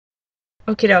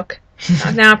Okie doke.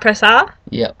 Now press R?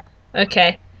 Yep.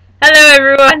 Okay. Hello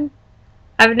everyone!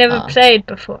 I've never played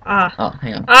before. Ah. Oh,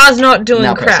 hang on. R's not doing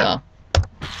Now press crap.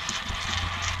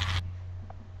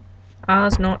 R.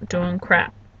 R's not doing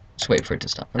crap. Just wait for it to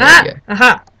stop. Oh, there you go.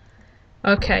 Aha!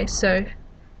 Okay, so...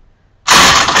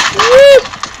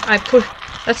 I push...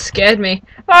 That scared me.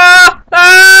 Ah!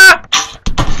 Ah!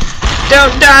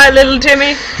 Don't die, little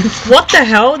Timmy! What the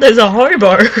hell? There's a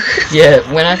hobo! Yeah,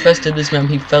 when I first did this map,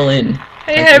 he fell in.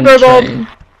 Hey, like, hobo Bob!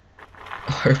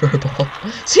 Hobo Bob.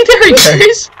 See, there he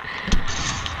goes!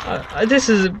 This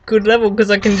is a good level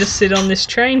because I can just sit on this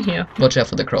train here. Watch out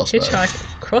for the crossbow.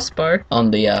 Hitchhike. Crossbow?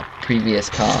 On the previous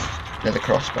car, there's a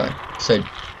crossbow. So...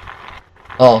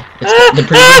 Oh, the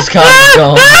previous card is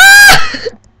gone.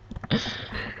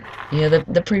 Yeah,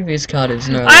 the previous card is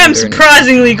no longer. I am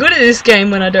surprisingly good at this game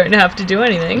when I don't have to do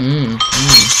anything.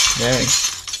 Very.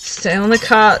 Stay on the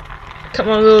cart. Come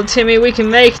on, little Timmy, we can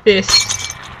make this.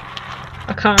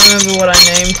 I can't remember what I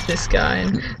named this guy.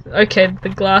 Okay, the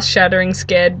glass shattering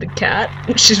scared the cat.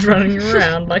 She's running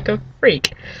around like a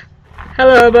freak.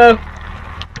 Hello, hobo.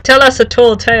 Tell us a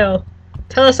tall tale.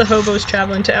 Tell us a hobo's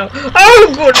traveling tale. Oh,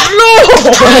 good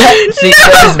lord! See,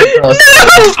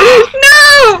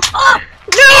 no!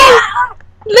 No!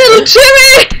 Little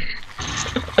Timmy!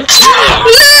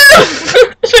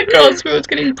 The crossbow is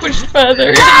getting pushed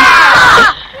further. No!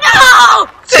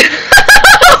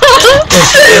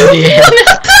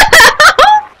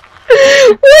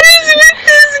 What is with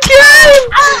this game?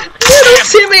 Little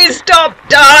Timmy, stop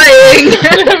dying!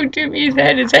 Little Timmy's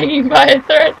head is hanging by a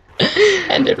thread.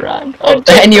 And it ran. Oh,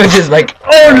 and you're just like,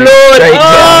 oh lord!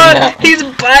 Oh, he's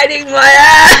biting my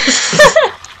ass!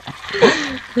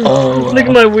 Oh, wow. Look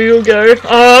at my wheel go.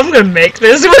 Oh, I'm gonna make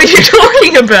this. What are you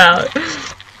talking about?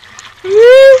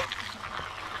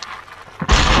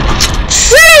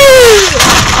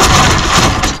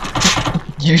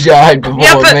 You died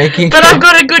before making. But I've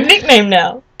got a good nickname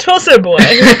now. Torso Boy.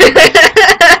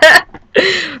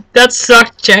 That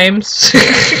sucked, James.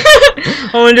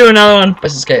 I want to do another one.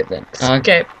 Let's escape then.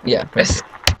 Escape. Yeah.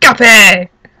 Escape.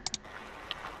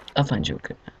 I'll find you a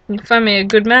good map. You find me a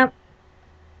good map?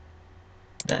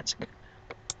 That's good.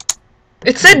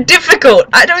 It said difficult.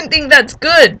 I don't think that's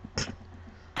good.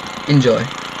 Enjoy.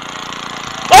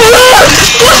 Oh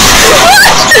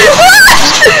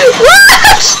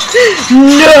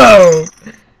no!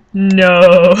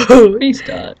 No! No!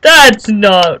 Restart. That's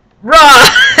not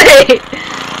right!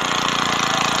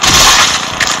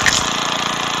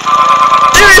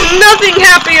 There is nothing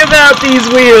happy about these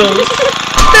wheels!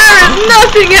 There is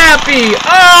nothing happy!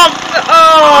 Oh,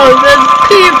 there's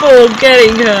people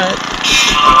getting hurt!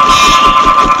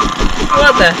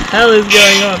 What the hell is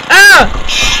going on? Ah!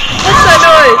 What's that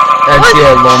noise? That's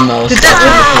your lawnmower.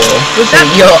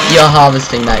 You're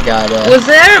harvesting that guy there. Was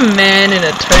there a man in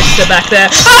a toaster back there?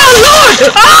 Oh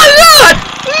lord! Oh lord!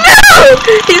 No!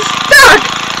 He's stuck!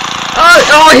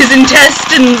 Oh, his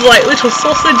intestines like little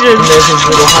sausages. And there's his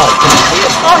little heart.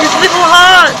 Oh, his little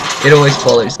heart! It always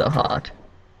follows the heart.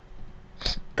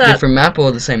 Different map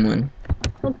or the same one?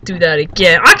 I'll do that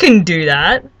again. I can do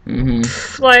that.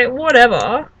 Pff, like,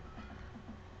 whatever.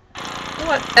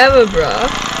 Whatever, bruh.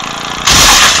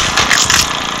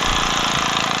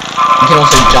 You can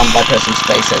also jump by pressing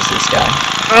space as this guy.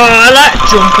 Oh, I like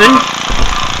jumping.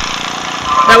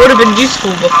 That would have been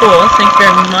useful before. Thank you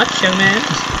very much, young man.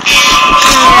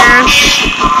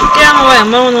 Get out of my way, I'm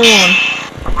mowing the lawn.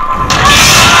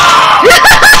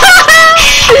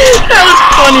 That was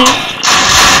funny.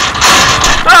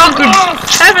 Oh, good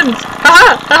heavens!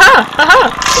 Haha! Haha! Haha!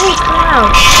 Oh,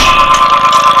 wow.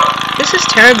 This is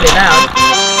terribly loud.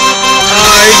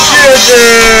 I did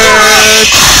it!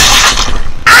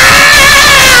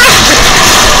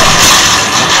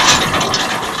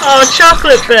 Oh,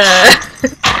 chocolate bear!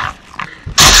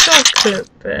 Chocolate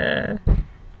bear.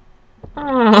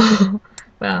 Oh,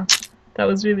 wow. That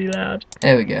was really loud.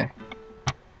 There we go.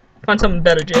 Find something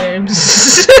better,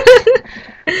 James.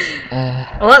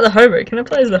 I like the hobo. Can I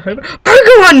play as the hobo?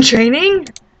 Pokemon training!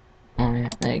 Oh yeah,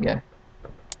 there you go.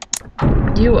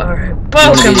 You are a You wanna be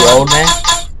Pokemon! the old man?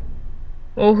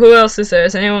 Well, who else is there?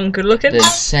 Is anyone good looking?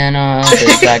 There's Santa,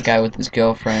 there's that guy with his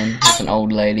girlfriend, there's an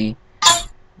old lady,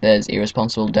 there's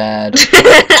irresponsible dad,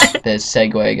 there's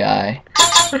Segway guy.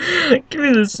 Give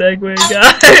me the Segway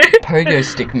guy. Pogo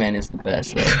Stickman is the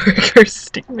best though. Pogo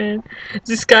Stickman. Does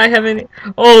this guy have any...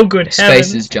 Oh, good heavens.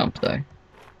 Spaces jump though.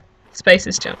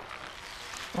 Spaces jump.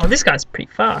 Oh, this guy's pretty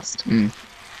fast.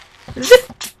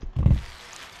 Zip!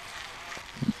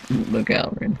 Look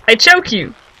out, Rin. I choke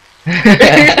you.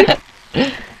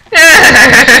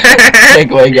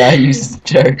 Segway guy uses a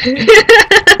joke.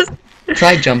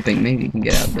 Try jumping, maybe you can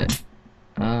get out there.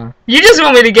 You just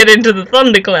want me to get into the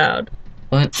thundercloud.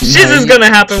 What? Shit is gonna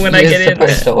happen when I get in there.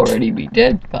 You're supposed to already be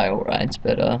dead by all rights,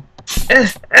 but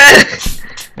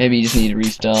maybe you just need to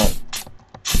restart.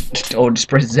 Or just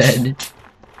press Z.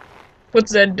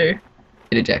 What's Z do?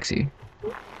 It ejects you.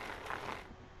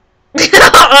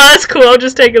 Oh, that's cool. I'll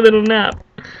just take a little nap.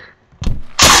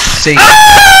 See?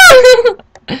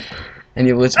 And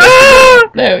you were supposed to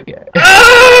go. There we go.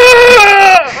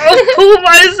 I'll pull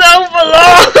myself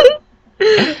along.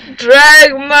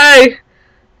 Drag my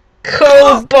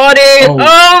cold body.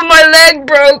 Oh, my leg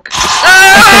broke.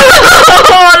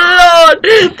 Oh, Lord.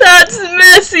 That's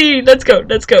messy. Let's go.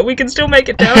 Let's go. We can still make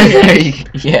it down here.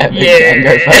 Yeah. Yeah.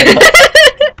 Go further.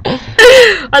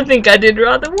 I think I did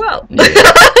rather well.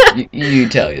 Yeah. You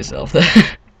tell yourself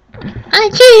that. I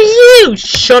choose you!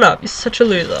 Shut up, you're such a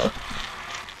loser.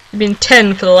 You've been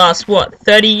 10 for the last, what,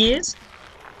 30 years?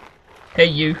 Hey,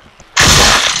 you.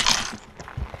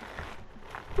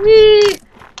 Whee!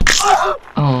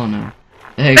 Oh, no.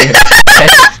 There you go.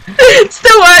 It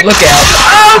still works! Look out!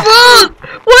 Oh,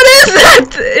 what is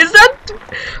that? Is that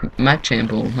Match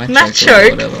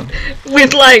choke? Whatever.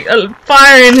 With, like, a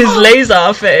fire in his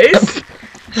laser face?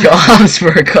 Your arms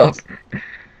broke off.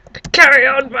 Carry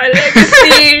on my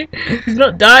legacy! He's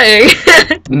not dying.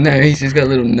 No, he's just got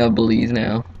little nubblies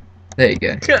now. There you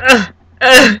go.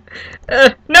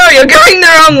 No, you're going the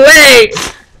wrong way!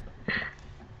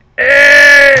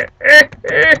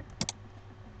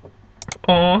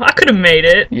 Oh, I could have made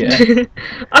it. Yeah.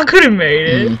 I could have made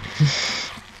it.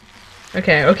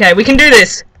 Okay, we can do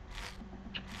this.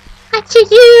 I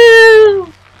choose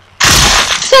you!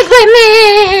 Segway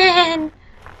Man!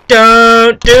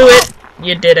 Don't do it!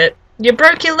 You did it. You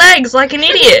broke your legs like an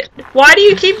idiot. Why do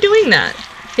you keep doing that?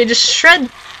 You just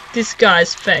shred this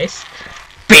guy's face.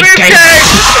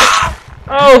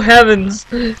 Oh heavens.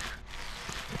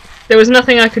 There was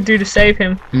nothing I could do to save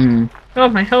him. Oh,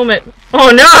 my helmet.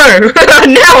 Oh no!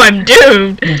 Now I'm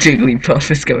doomed! Jigglypuff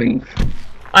is going.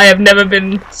 I have never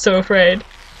been so afraid.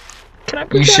 Can I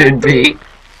put You should be.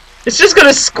 It's just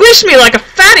gonna squish me like a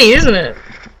fatty, isn't it?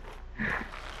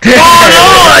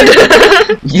 Oh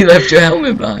Lord! You left your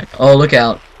helmet behind. Oh, look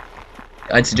out.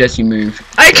 I'd suggest you move.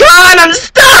 I can't! I'm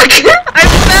stuck! I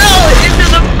fell into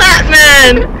the fat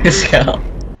man! Scout.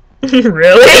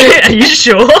 Really? Are you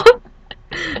sure?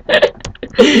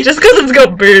 Just because it's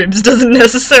got boobs doesn't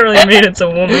necessarily mean it's a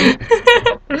woman.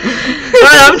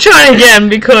 Alright, I'm trying again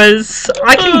because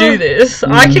I can do this.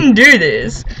 I can do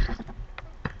this.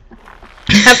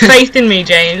 Have faith in me,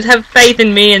 James. Have faith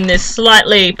in me and this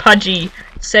slightly pudgy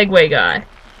Segway guy.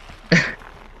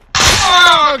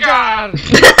 Oh God!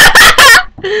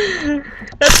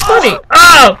 That's funny.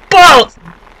 Oh, balls!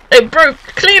 It broke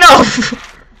clean off.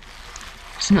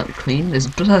 It's not clean. There's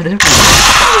blood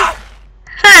everywhere.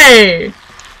 Hey!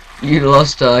 You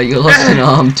lost an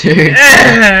arm too.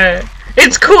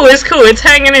 It's cool. It's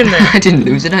hanging in there. I didn't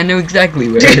lose it. I know exactly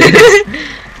where it is.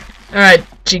 Alright,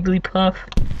 Jigglypuff.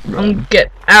 I'm gonna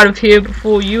get out of here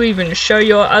before you even show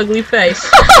your ugly face.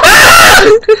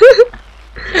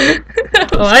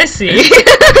 Oh, I see.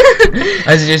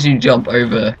 I suggest you jump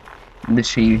over the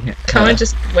tree. Can't I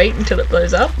just wait until it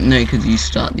blows up? No, because you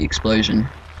start the explosion.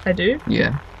 I do?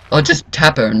 Yeah. Or just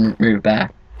tap her and move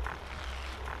back.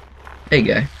 There you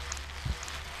go.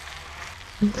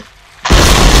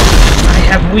 I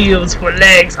have wheels for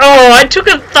legs. Oh, I took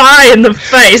a thigh in the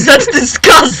face. That's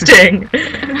disgusting.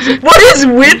 What is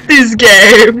with this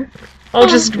game? I'll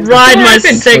just ride my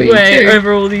Segway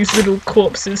over all these little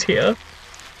corpses here.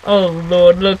 Oh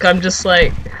Lord, look, I'm just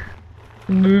like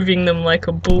moving them like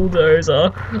a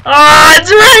bulldozer. Ah,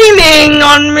 it's raining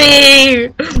on me!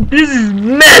 This is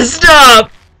messed up!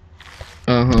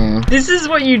 This is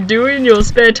what you do in your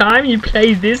spare time? You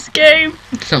play this game?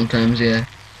 Sometimes, yeah.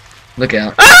 Look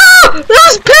out. Oh! That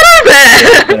was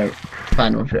Peter Bear!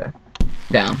 Final show.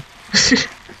 Down.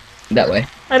 That way.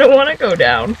 I don't want to go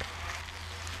down.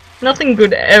 Nothing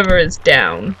good ever is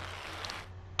down.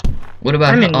 What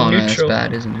about I'm in no, neutral. it's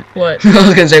bad, isn't it? What? I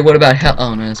was gonna say, what about hell?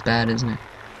 Oh no, it's bad, isn't it?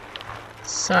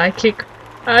 Psychic?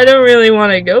 I don't really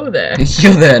want to go there.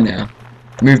 You're there now.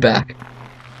 Move back.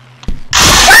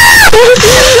 Oh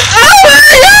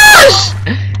my gosh!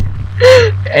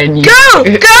 And you Go!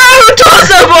 Go,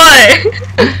 Torso Boy!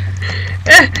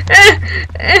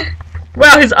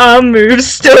 Wow, his arm moves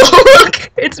still. Look,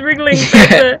 it's wriggling back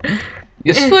there.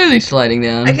 You're slowly sliding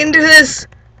down. I can do this.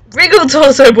 Wriggle,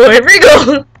 Torso Boy,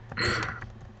 wriggle!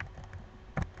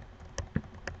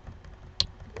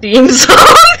 Theme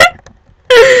song?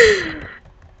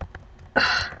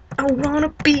 I wanna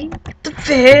be the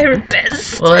very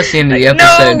best. Well, that's the end of the like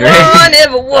episode, no right? one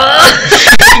ever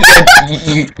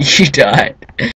was. You die.